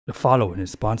The following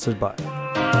is sponsored by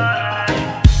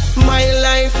My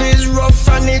life is rough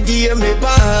and the day me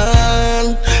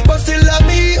born, but still I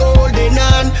be holding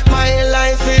on. My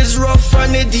life is rough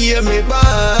and the day me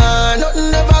born.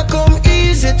 Nothing ever come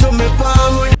easy to me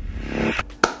palm.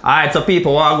 Alright, so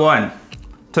people, what are going?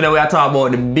 Today we are talking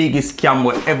about the biggest scam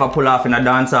we ever pull off in a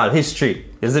dancehall history.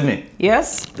 You see me?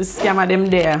 Yes, the scam of them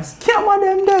there. Scam of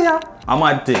them there. A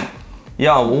mad thing.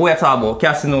 Yo, we are talking about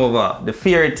Kasanova, the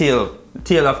fairy tale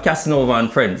of Kasanova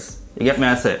and friends. You get me,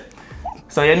 I say?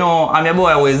 So you know, I'm your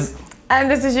boy Wiz.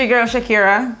 And this is your girl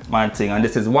Shakira. Mad thing, and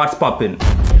this is What's Poppin'.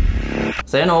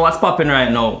 So you know what's popping right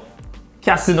now?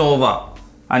 Kasanova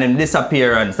and him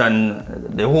disappearance and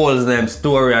the whole them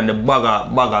story and the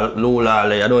bagger Lola.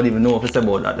 Like, I don't even know if it's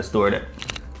about that, the story there.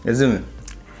 You see me?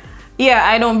 Yeah,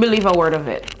 I don't believe a word of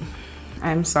it.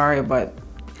 I'm sorry, but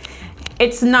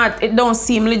it's not, it don't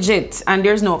seem legit and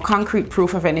there's no concrete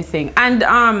proof of anything. And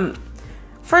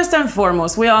first and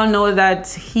foremost, we all know that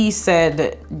he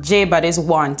said J-Bad is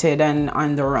wanted and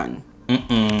on the run.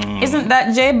 Isn't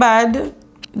that J-Bad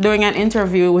doing an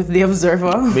interview with The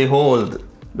Observer? Behold,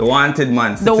 the wanted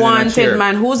man. The wanted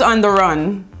man who's on the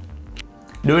run.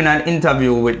 Doing an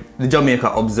interview with the Jamaica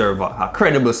Observer, a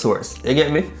credible source. You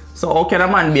get me? So how can a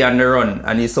man be on the run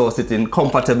and he's so sitting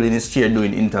comfortably in his chair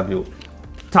doing interview?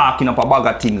 Talking up a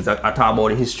bag of things that talk about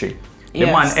the history. The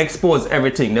man exposed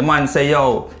everything. The man say,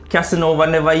 yo, Kasanova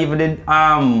never even did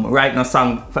write no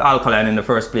song for Alkaline in the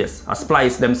first place. A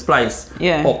splice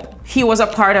up. He was a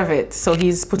part of it, so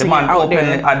he's putting it out there. The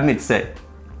man openly admits say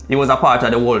he was a part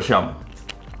of the whole sham.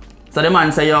 So the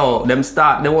man say, yo, them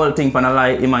start the whole thing for a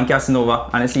lie, him and Kasanova,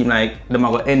 and it seems like them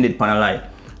are going to end it for a lie.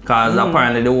 Because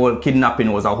apparently the whole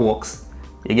kidnapping was a hoax.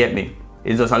 You get me?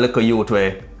 It's just a little youth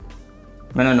where,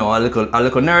 I don't know, a little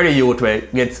nerdy youth where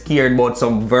get scared about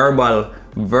some verbal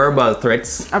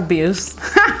threats. Abuse.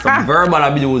 Some verbal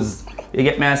abuse. You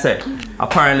get me, I say?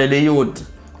 Apparently the youth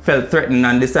felt threatened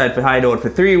and decided to hide out for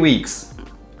 3 weeks.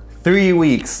 3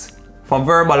 weeks for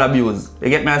verbal abuse. You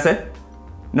get me, I say?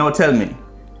 Now tell me.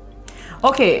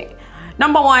 Okay,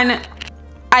 number one,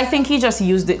 I think he just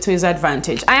used it to his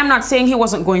advantage. I am not saying he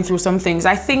wasn't going through some things.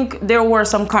 I think there were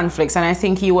some conflicts and I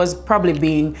think he was probably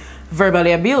being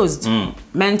verbally abused.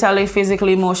 Mentally,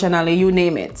 physically, emotionally, you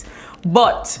name it.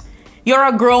 But you're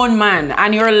a grown man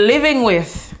and you're living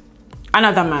with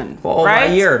another man. For over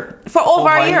a year. For over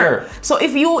a year. So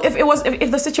if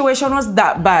the situation was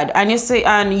that bad and you say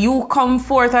and you come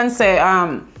forth and say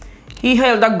he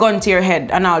held a gun to your head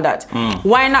and all that,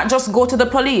 why not just go to the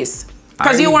police?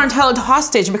 Because you weren't held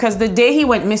hostage, because the day he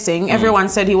went missing, everyone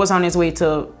said he was on his way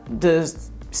to the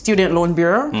Student Loan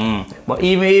Bureau. But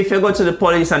even if you go to the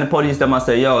police and the police them must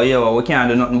say, yo, we can't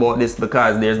do nothing about this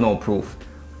because there's no proof.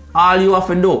 All you have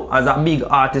to do as a big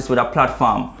artist with a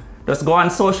platform, just go on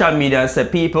social media and say,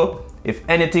 people, if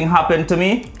anything happened to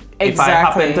me, if I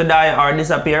happen to die or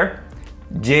disappear,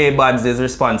 J-Bad is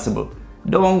responsible.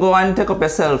 Don't go and take up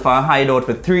yourself and hide out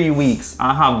for 3 weeks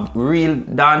and have real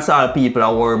dancehall people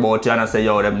that worry about you and say,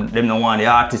 yo, them don't want the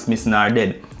artist missing or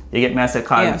dead. You get me? I say,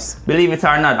 cause believe it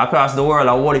or not, across the world,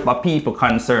 a whole heap of people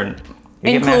concerned.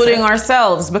 Including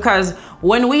ourselves, because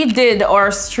when we did our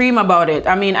stream about it,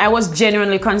 I mean, I was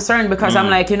genuinely concerned because I'm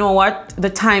like, you know what? The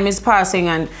time is passing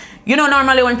and you know,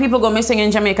 normally when people go missing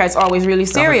in Jamaica, it's always really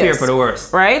serious. Fear for the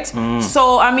worst. Right?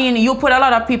 So, I mean, you put a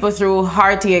lot of people through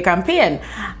heartache and pain,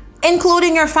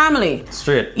 including your family.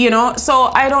 Straight. You know, so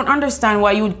I don't understand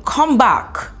why you'd come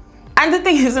back. And the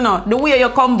thing is, you know, the way you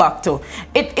come back to,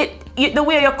 the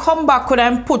way you come back could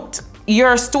have put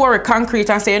your story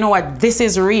concrete and say, you know what, this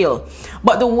is real.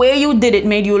 But the way you did it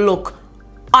made you look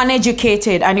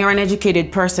uneducated, and you're an educated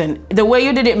person. The way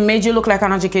you did it made you look like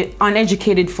an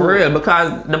uneducated fool. For real,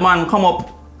 because the man come up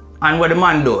and what the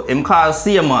man do, him call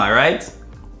CMR, right?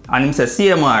 And him say,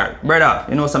 CMR, brother,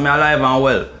 you know, so me alive and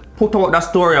well. Put out that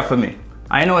story for me.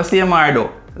 I know a CMR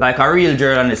though, like a real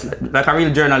journalist, like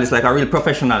a real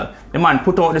professional. The man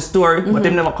put out the story, but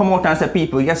him never come out and say,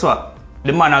 people, guess what?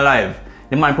 The man alive.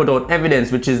 The man put out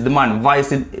evidence, which is the man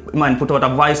put out a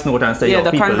voice note and say, yo,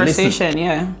 the people, conversation,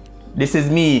 listen. This is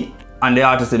me and the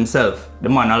artist himself, the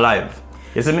man alive.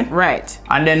 You see me? Right.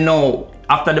 And then now,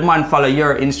 after the man follow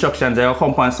your instructions, they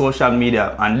come on social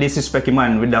media and disrespect the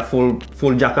man with that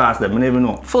full jackass, them, I never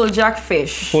know. Full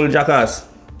jackfish. Full jackass.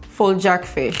 Full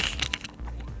jackfish.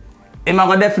 I'm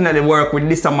gonna definitely work with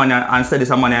this man and say this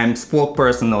man I'm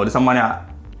spokesperson now. This man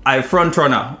I front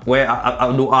runner where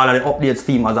I do all of the updates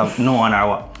theme as of no one or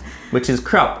what. Which is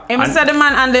crap. Him said the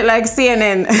man and it like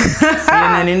CNN.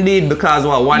 CNN indeed, because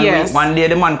what one day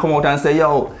the man come out and say,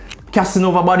 yo,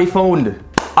 Kasanova body found.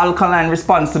 Alkaline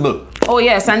responsible. Oh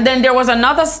yes, and then there was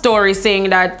another story saying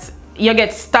that you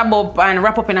get stabbed up and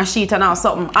wrap up in a sheet and all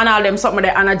something, and all them something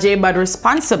that Anna J Bad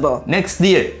responsible. Next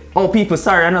day, oh people,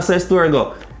 sorry, I know say story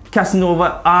go.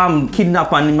 Kasanova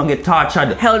kidnapped and him get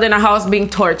tortured. Held in a house being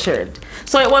tortured.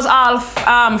 So it was all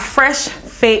fresh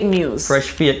fake news. Fresh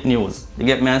fake news. You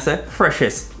get me I say?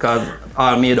 Freshest, cause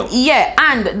all made up. Yeah,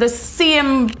 and the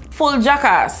same full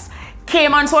jackass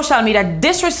came on social media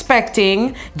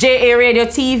disrespecting JaRadio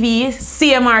TV,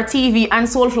 CMR TV, and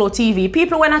Soulflow TV.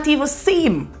 People were not even see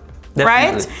him.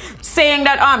 Right? Saying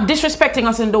that disrespecting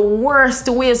us in the worst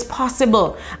ways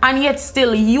possible, and yet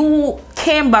still you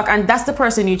came back and that's the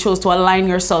person you chose to align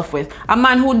yourself with. A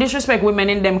man who disrespect women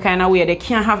in them kind of way, they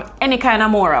can't have any kind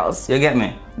of morals. You get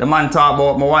me? The man talk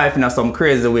about my wife in some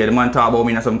crazy way, the man talk about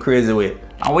me in some crazy way.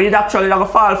 And we did actually like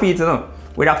a fall for it, you know.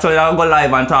 We'd actually like go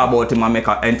live and talk about him and make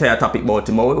an entire topic about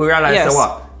him. But we realize yes. So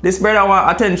what? This brother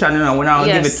want attention, you know, we're not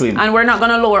gonna give it to him. And we're not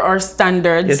gonna lower our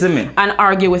standards you see me? And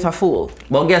argue with a fool.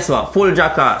 But guess what? Full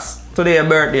jackass. Today your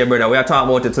birthday, brother. We are talking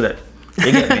about it today.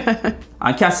 You get me?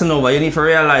 And Kasanova, you need to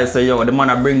realize that yo, the man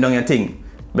that bring down your thing.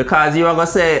 Because you are gonna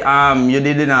say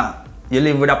you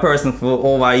live with a person for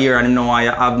over a year and you know why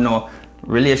you have no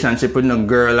relationship with no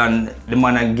girl and the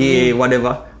man a gay,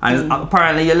 whatever. And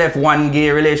apparently you left one gay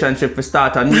relationship to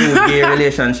start a new gay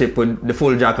relationship with the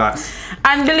full jackass.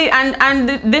 And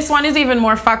this one is even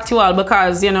more factual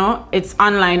because, you know, it's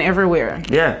online everywhere.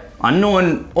 Yeah. A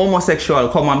known homosexual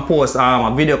come and post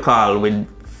a video call with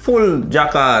full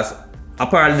jackass.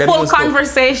 Apparently full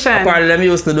conversation. Apparently them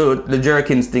used to do the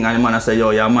jerkins thing and the man say, yo,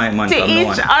 you're my man. To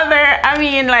each other, I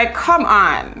mean, like, come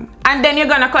on. And then you're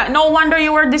gonna, no wonder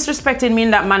you were disrespecting me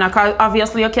in that manner, because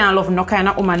obviously you can't love no kind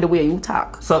of woman the way you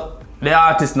talk. So, the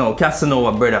artist now,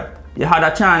 Kasanova, brother, you had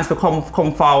a chance to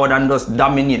come forward and just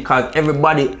dominate, because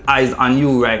everybody eyes on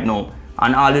you right now.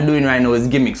 And all you're doing right now is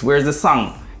gimmicks. Where's the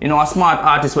song? You know, a smart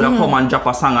artist would have come and drop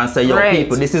a song and say, yo,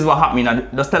 people, this is what happened.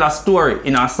 Just tell a story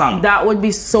in a song. That would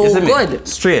be so good.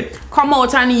 Straight. Come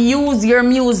out and use your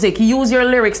music, use your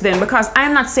lyrics then, because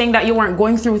I'm not saying that you weren't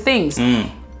going through things.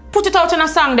 Put it out in a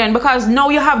song then, because now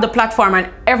you have the platform and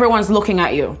everyone's looking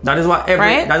at you. That is what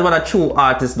that's what a true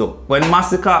artist do. When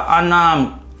Massacre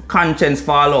and Conscience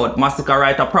fall out, Massacre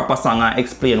write a proper song and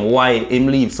explain why him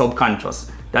leave subconscious.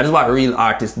 That is what real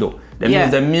artists do. They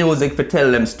use the music to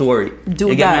tell them story.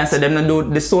 You get me? I say them do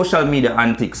the social media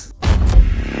antics.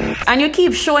 And you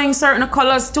keep showing certain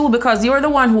colors too, because you're the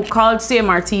one who called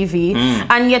CMR TV,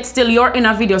 and yet still you're in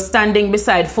a video standing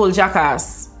beside full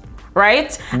jackass,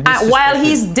 right? While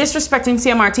he's disrespecting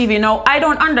CMR TV. Now I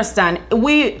don't understand.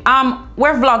 We're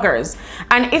vloggers,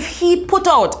 and if he put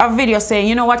out a video saying,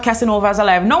 you know what, Kasanova's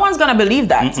alive, no one's gonna believe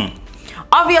that.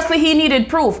 Obviously, he needed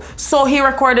proof, so he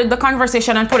recorded the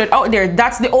conversation and put it out there.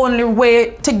 That's the only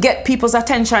way to get people's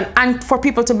attention and for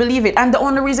people to believe it. And the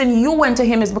only reason you went to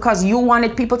him is because you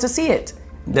wanted people to see it.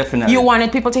 Definitely. You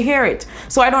wanted people to hear it.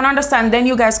 So I don't understand. Then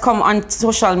you guys come on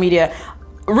social media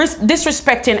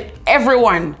disrespecting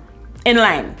everyone in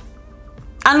line.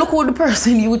 And look who the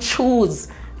person you choose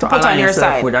to put on your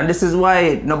side. And this is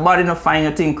why nobody not find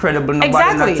your thing credible.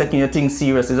 Nobody not taking your thing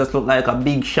serious. It just look like a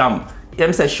big sham.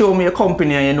 Them say, show me your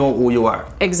company and you know who you are.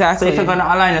 Exactly. So if you're gonna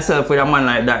align yourself with a man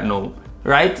like that now,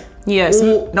 right? Yes.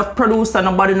 The producer,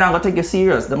 nobody not gonna take you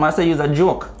serious. The man say use a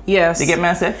joke. Yes. You get me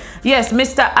I say? Yes,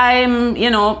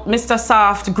 Mr.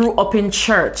 Soft grew up in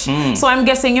church. So I'm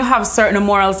guessing you have certain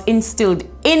morals instilled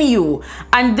in you.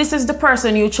 And this is the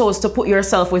person you chose to put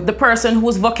yourself with. The person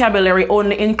whose vocabulary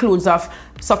only includes of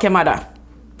suck your mother.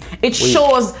 It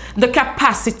shows the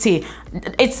capacity.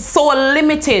 It's so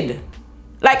limited.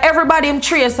 Like everybody him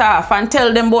trace off and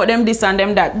tell them about them this and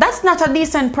them that. That's not a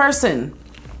decent person.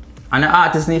 And the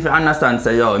artist need to understand,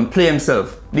 say, yo, him play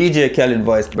himself. DJ Khaled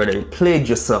voice, brother, you played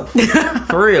yourself.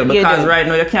 For real, because right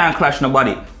now you can't clash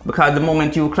nobody. Because the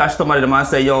moment you clash somebody, the man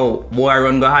say, yo, boy,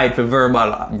 run go hide for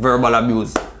verbal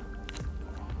abuse.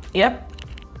 Yep.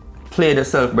 Played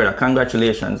yourself, brother.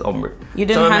 Congratulations, Umbre. You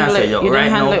didn't handle it. You didn't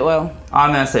handle it well.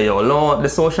 I'm gonna say, yo, Lord, the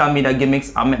social media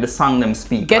gimmicks, I make the song them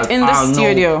speak. Get in the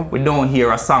studio. We don't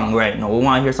hear a song right now. We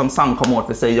want to hear some song come out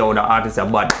to say, yo, the artists are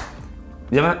bad.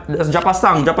 Just drop a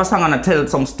song and tell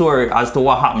some story as to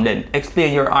what happened then.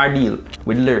 Explain your ordeal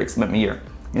with lyrics, let me hear.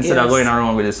 Instead of going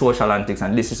around with the social antics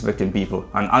and disrespecting people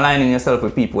and aligning yourself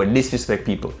with people who disrespect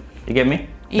people. You get me?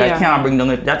 Yeah. That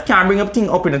can't bring up thing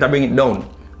up in it and bring it down.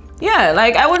 Yeah,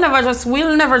 like we'll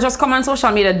never just come on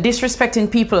social media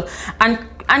disrespecting people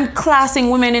and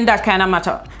classing women in that kind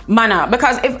of manner.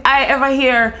 Because if I ever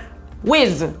hear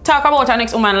Vybz, talk about an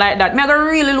ex-woman like that. Me gonna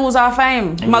really lose half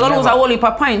time. Me gonna lose a whole heap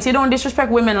of points. You don't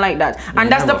disrespect women like that.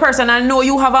 And that's the person. I know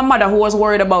you have a mother who was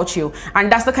worried about you.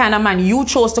 And that's the kind of man you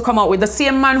chose to come out with. The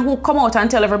same man who come out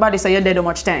and tell everybody say you're dead too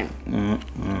much time.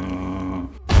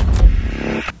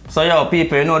 So yo,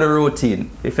 people, you know the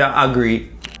routine. If you agree,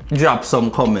 drop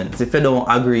some comments. If you don't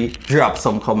agree, drop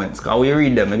some comments. Cause we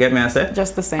read them, you get me I say?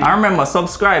 Just the same. And remember,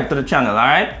 subscribe to the channel,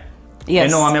 alright? Yes.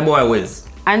 You know I'm your boy Vybz.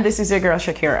 And this is your girl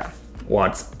Shakira.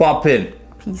 What's poppin'?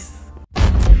 Peace.